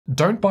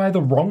Don't buy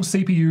the wrong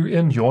CPU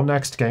in your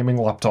next gaming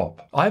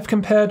laptop. I've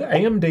compared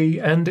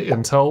AMD and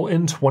Intel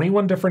in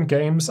 21 different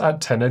games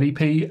at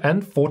 1080p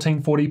and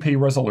 1440p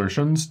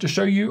resolutions to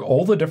show you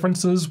all the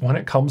differences when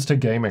it comes to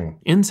gaming.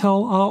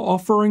 Intel are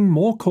offering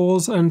more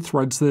cores and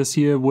threads this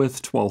year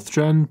with 12th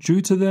gen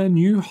due to their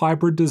new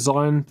hybrid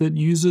design that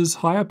uses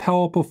higher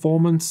power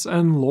performance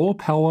and lower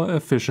power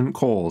efficient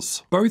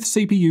cores. Both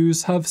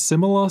CPUs have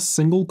similar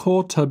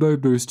single-core turbo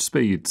boost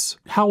speeds.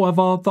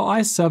 However, the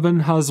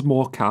i7 has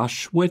more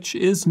cache, which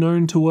is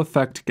known to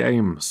affect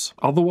games.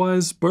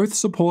 Otherwise, both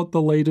support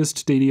the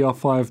latest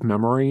DDR5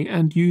 memory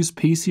and use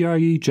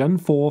PCIe Gen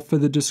 4 for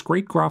the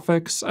discrete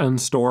graphics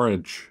and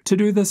storage. To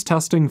do this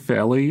testing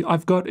fairly,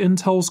 I've got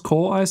Intel's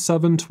Core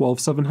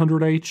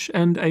i7-12700H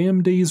and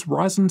AMD's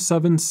Ryzen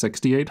 7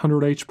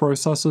 6800H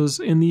processors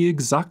in the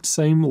exact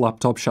same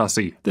laptop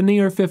chassis, the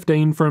Neo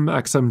 15 from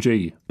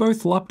XMG.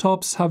 Both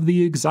laptops have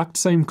the exact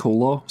same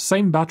cooler,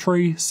 same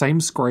battery, same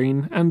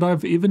screen, and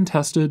I've even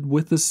tested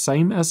with the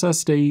same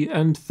SSD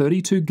and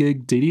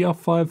 32GB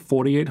DDR5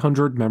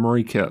 4800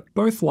 memory kit.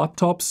 Both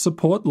laptops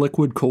support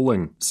liquid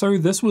cooling, so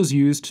this was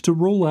used to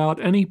rule out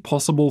any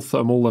possible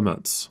thermal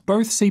limits.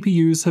 Both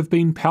CPUs have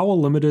been power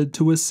limited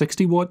to a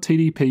 60W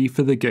TDP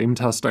for the game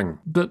testing,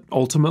 but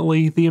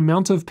ultimately the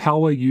amount of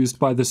power used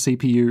by the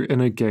CPU in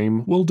a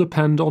game will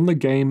depend on the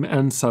game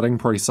and setting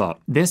preset.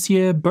 This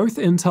year, both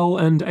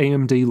Intel and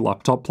AMD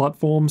laptop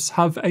platforms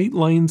have 8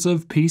 lanes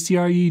of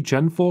PCIe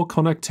Gen 4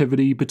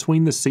 connectivity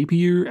between the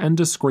CPU and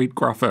discrete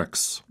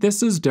graphics.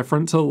 This is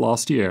different to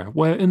last year,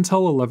 where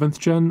Intel 11th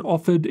gen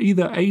offered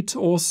either 8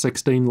 or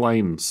 16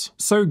 lanes.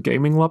 So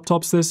gaming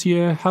laptops this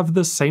year have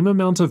the same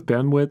amount of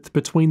bandwidth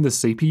between the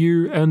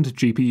CPU and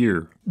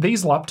GPU.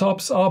 These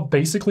laptops are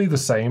basically the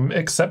same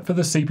except for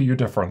the CPU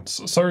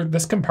difference, so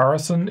this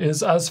comparison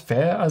is as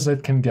fair as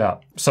it can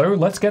get. So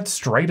let's get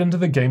straight into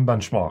the game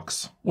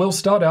benchmarks. We'll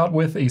start out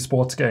with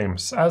esports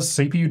games, as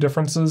CPU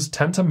differences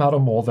tend to matter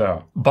more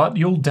there. But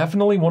you'll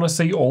definitely want to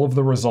see all of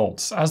the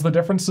results, as the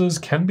differences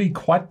can be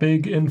quite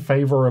big in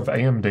favor of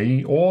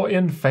AMD or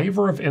in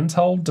favor of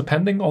Intel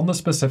depending on the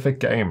specific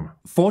game.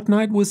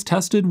 Fortnite was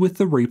tested with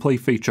the replay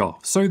feature,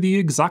 so the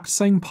exact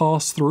same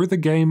pass through the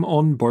game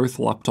on both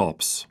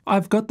laptops.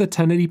 I've got the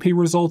 1080p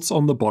results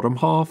on the bottom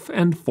half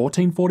and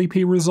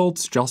 1440p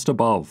results just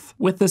above,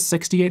 with the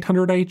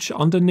 6800H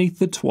underneath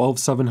the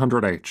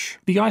 12700H.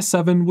 The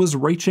i7 was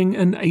reaching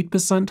an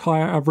 8%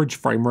 higher average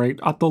frame rate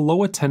at the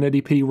lower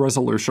 1080p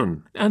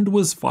resolution, and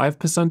was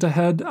 5%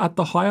 ahead at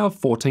the higher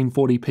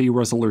 1440p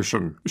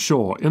resolution.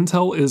 Sure,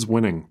 Intel is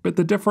winning, but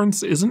the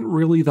difference isn't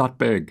really that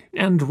big,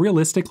 and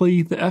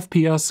realistically, the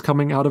FPS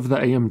coming out of the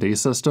AMD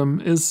system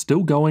is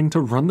still going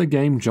to run the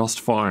game just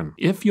fine.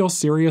 If you're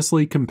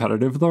seriously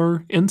competitive though,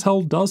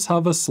 Intel does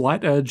have a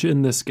slight edge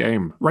in this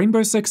game.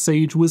 Rainbow Six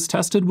Siege was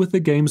tested with the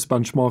game's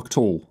benchmark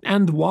tool,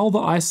 and while the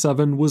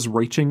i7 was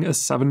reaching a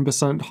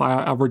 7%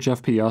 higher average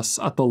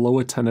FPS at the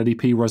lower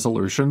 1080p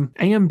resolution,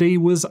 AMD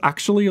was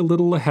actually a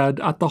little ahead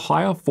at the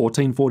higher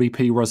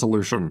 1440p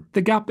resolution.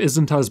 The gap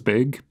isn't as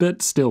big,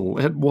 but still,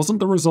 it wasn't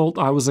the result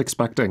I was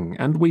expecting,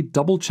 and we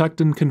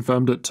double-checked and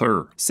confirmed it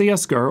too.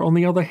 CSGO, on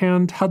the other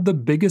hand, had the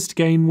biggest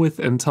gain with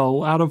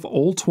Intel out of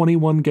all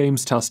 21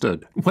 games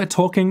tested. We're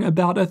talking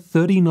about a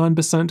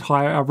 39%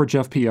 higher average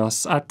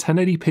FPS at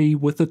 1080p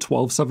with the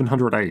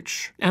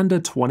 12700H, and a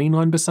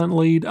 29%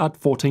 lead at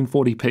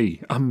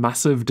 1440p, a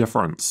massive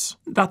difference.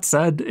 That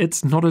said,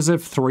 it's not as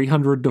if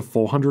 300 to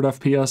 400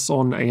 FPS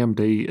on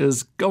AMD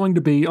is going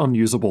to be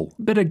unusable.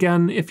 But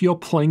again, if you're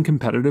playing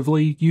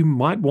competitively, you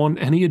might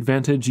want any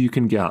advantage you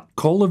can get.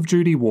 Call of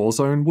Duty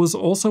Warzone was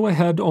also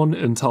ahead on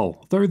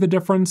Intel, though the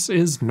difference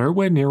is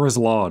nowhere near as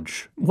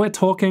large. We're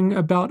talking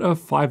about a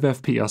 5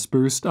 FPS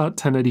boost at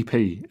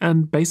 1080p,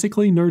 and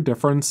basically no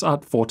difference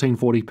at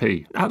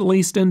 1440p, at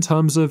least in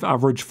terms of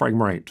average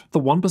frame rate. The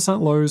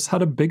 1% lows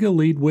had a bigger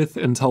lead with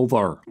Intel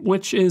though,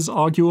 which is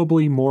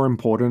arguably more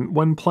important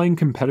when playing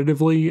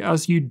competitively,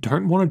 as you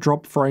don't want to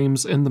drop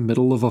frames in the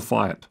middle of a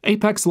fight.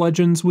 Apex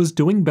Legends was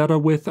doing better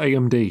with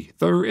AMD,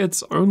 though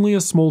it's only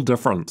a small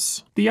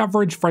difference. The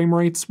average frame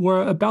rates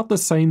were about the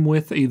same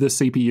with either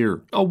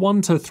CPU. A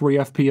 1 to 3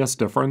 FPS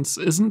difference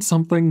isn't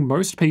something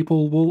most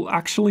people will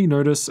actually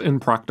notice in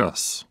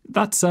practice.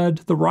 That said,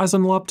 the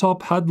Ryzen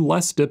laptop had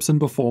less dips in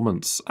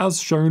performance,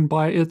 as shown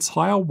by its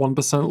higher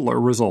 1% low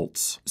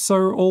results.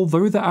 So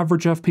although the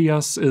average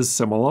FPS is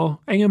similar,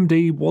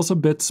 AMD was a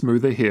bit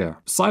smoother here.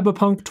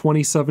 Cyberpunk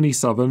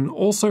 2077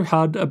 also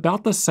had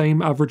about the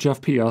same average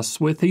FPS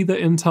with either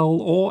Intel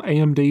or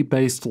AMD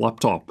based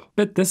laptop,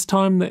 but this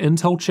time the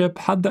Intel chip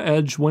had the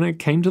edge when it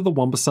came to the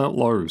 1%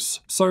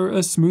 lows, so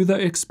a smoother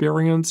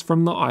experience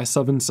from the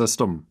i7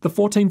 system. The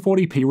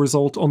 1440p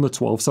result on the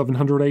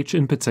 12700H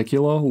in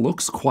particular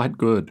looks quite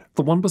good.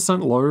 The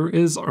 1% low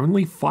is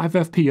only 5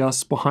 FPS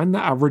FPS behind the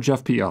average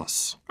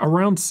FPS.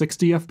 Around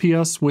 60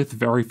 FPS with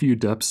very few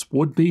dips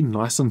would be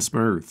nice and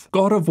smooth.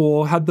 God of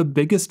War had the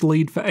biggest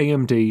lead for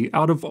AMD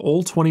out of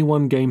all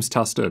 21 games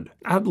tested,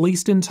 at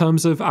least in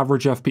terms of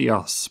average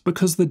FPS,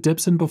 because the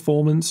dips in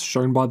performance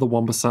shown by the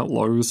 1%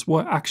 lows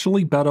were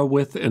actually better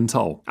with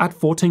Intel. At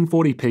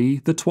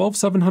 1440p, the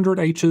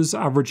 12700H's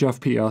average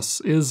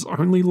FPS is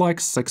only like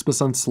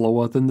 6%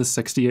 slower than the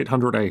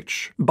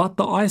 6800H, but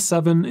the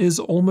i7 is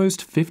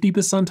almost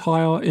 50%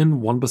 higher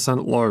in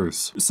 1%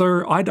 lows,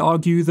 so I'd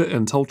argue the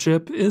Intel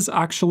chip is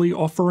actually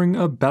offering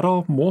a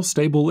better, more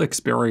stable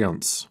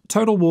experience.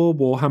 Total War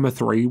Warhammer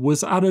 3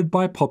 was added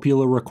by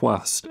popular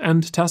request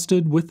and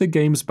tested with the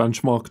game's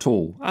benchmark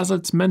tool, as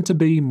it's meant to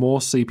be more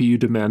CPU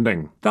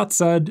demanding. That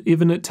said,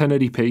 even at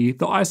 1080p,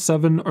 the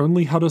i7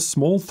 only had a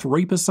small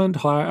 3%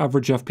 higher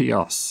average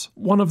FPS,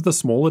 one of the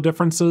smaller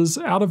differences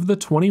out of the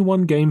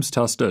 21 games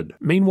tested.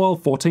 Meanwhile,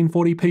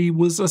 1440p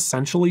was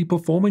essentially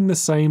performing the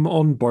same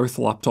on both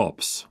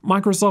laptops.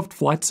 Microsoft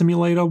Flight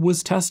Simulator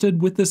was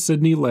tested with the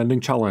Sydney Landing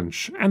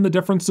Challenge, and the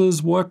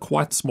differences were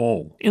quite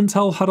small.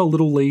 Intel had a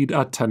little lead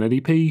at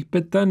 1080p,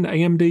 but then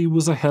AMD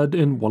was ahead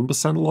in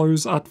 1%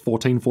 lows at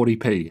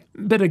 1440p.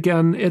 But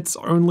again, it's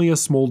only a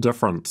small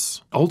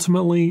difference.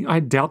 Ultimately, I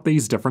doubt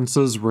these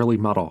differences really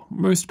matter.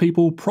 Most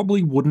people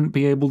probably wouldn't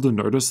be able to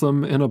notice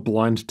them in a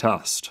blind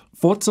test.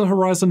 Forza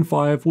Horizon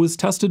 5 was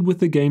tested with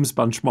the game's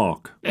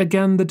benchmark.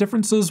 Again, the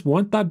differences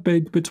weren't that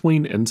big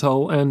between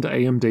Intel and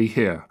AMD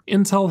here.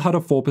 Intel had a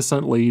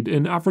 4% lead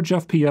in average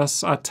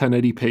FPS at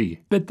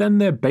 1080p, but then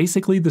they're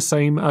basically the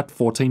same at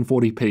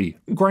 1440p.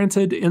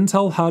 Granted,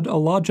 Intel had a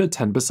larger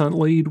 10%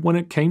 lead when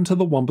it came to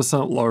the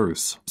 1%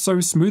 lows, so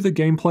smoother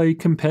gameplay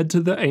compared to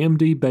the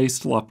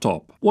AMD-based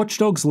laptop. Watch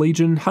Dogs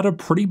Legion had a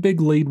pretty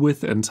big lead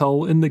with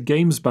Intel in the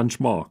game's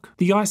benchmark.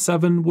 The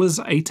i7 was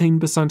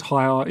 18%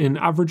 higher in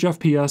average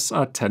FPS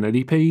at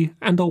 1080p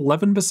and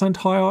 11%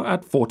 higher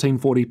at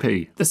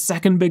 1440p. The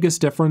second biggest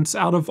difference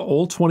out of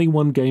all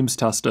 21 games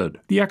tested.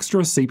 The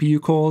extra CPU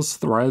cores,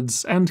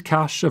 threads, and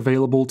cache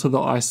available to the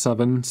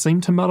i7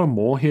 seem to matter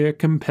more here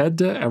compared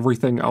to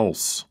everything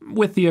else,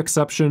 with the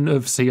exception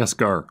of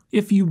CSGO.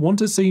 If you want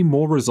to see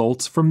more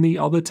results from the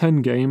other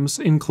 10 games,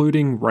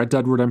 including Red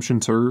Dead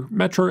Redemption 2,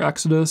 Metro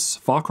Exodus,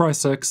 Far Cry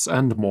 6,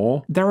 and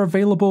more, they're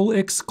available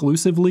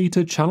exclusively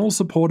to channel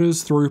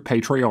supporters through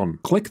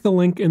Patreon. Click the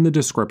link in the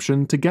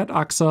description to get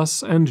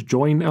access and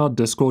join our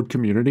Discord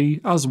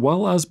community, as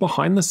well as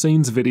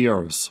behind-the-scenes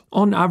videos.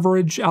 On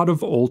average, out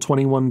of all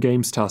 21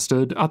 games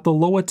tested at the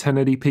lower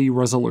 1080p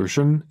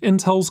resolution,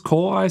 Intel's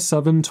Core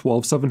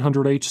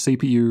i7-12700H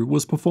CPU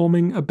was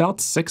performing about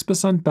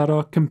 6%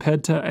 better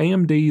compared to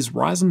AMD's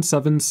Ryzen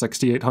 7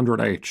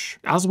 6800H.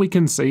 As we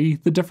can see,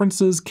 the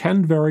differences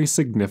can vary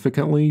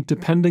significantly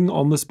depending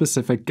on the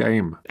specific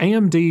game.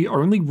 AMD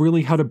only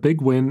really had a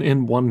big win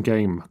in one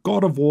game,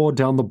 God of War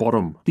down the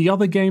bottom. The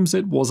other games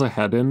it was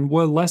ahead in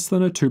were less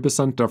than a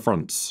 2%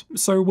 difference,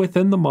 so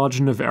within the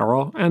margin of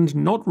error and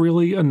not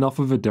really enough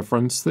of a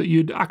difference that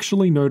you'd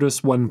actually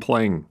notice when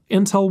playing.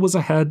 Intel was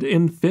ahead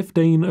in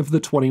 15 of the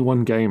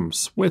 21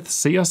 games, with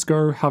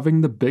CSGO having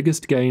the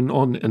biggest gain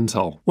on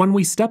Intel. When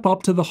we step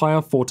up to the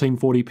higher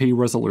 1440p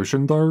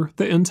resolution though,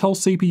 the Intel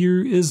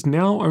CPU is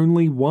now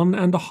only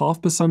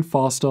 1.5%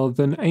 faster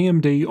than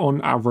AMD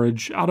on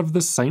average out of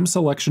the same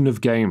selection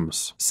of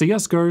games.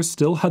 CSGO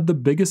still had the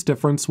biggest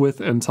difference with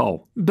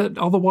Intel, but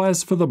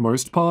otherwise for the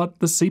most part,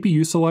 the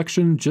CPU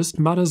selection just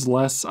matters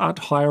less at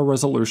higher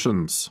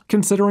resolutions.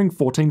 Considering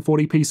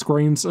 1440p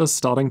screens are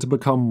starting to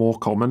become more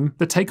common,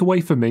 the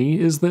takeaway for me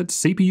is that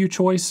CPU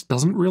choice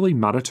doesn't really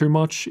matter too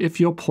much if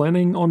you're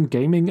planning on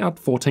gaming at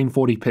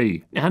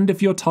 1440p. And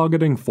if you're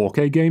targeting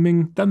 4K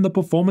gaming, then the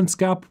performance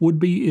gap would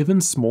be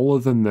even smaller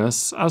than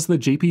this, as the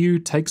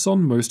GPU takes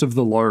on most of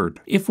the load.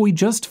 If we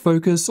just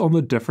focus on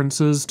the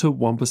differences to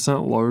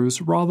 1%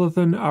 lows rather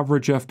than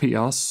average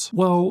FPS,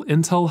 well,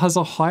 Intel has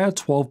a higher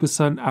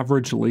 12%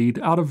 average lead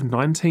out of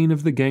 19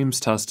 of the games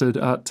tested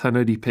at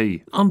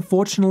 1080p.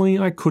 Unfortunately,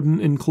 I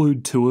couldn't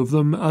include 2 of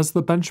them as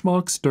the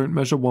benchmarks don't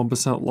measure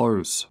 1%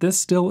 lows. This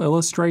still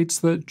illustrates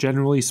that,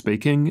 generally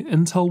speaking,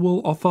 Intel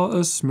will offer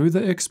a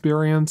smoother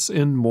experience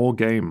in more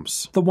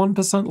games. The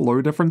 1%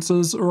 low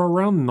differences are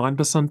around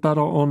 9%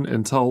 better on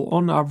Intel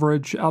on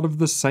average out of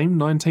the same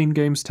 19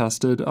 games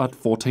tested at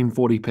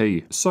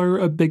 1440p, so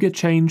a bigger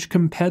change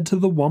compared to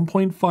the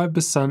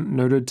 1.5%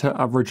 noted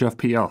to average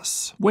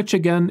FPS, which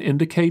again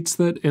indicates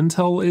that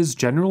Intel is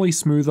generally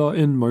smoother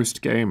in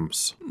most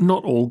games.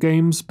 Not all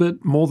games,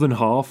 but more than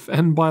half,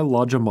 and by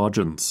larger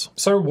margins.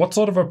 So what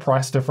sort of a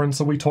price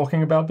difference are we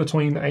talking about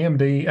between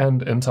AMD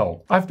and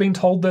Intel? I've been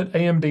told that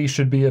AMD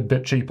should be a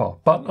bit cheaper,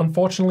 but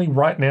unfortunately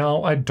right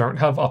now I don't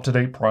have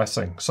up-to-date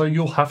pricing, so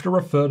you'll have to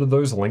refer to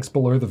those links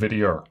below the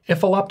video.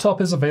 If a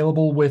laptop is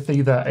available with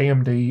either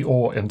AMD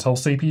or Intel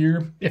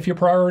CPU, if your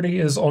priority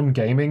is on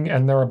gaming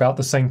and they're about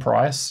the same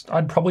price,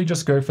 I'd probably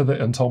just go for the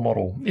Intel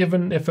model,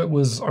 even if it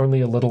was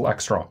only a little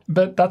extra. etc.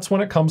 But that's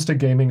when it comes to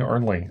gaming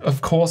only.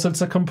 Of course,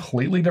 it's a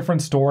completely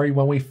different story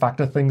when we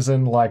factor things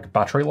in like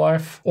battery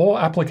life, or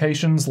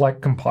applications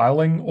like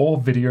compiling or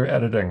video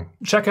editing.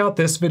 Check out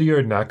this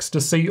video next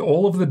to see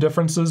all of the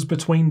differences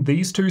between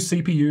these two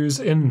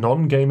CPUs in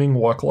non-gaming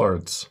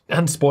workloads.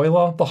 And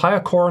spoiler, the higher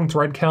core and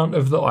thread count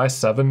of the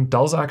i7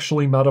 does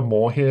actually matter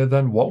more here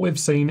than what we've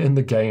seen in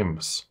the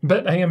games.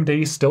 But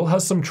AMD still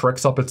has some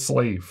tricks up its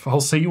sleeve.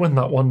 I'll see you in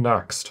that one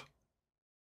next.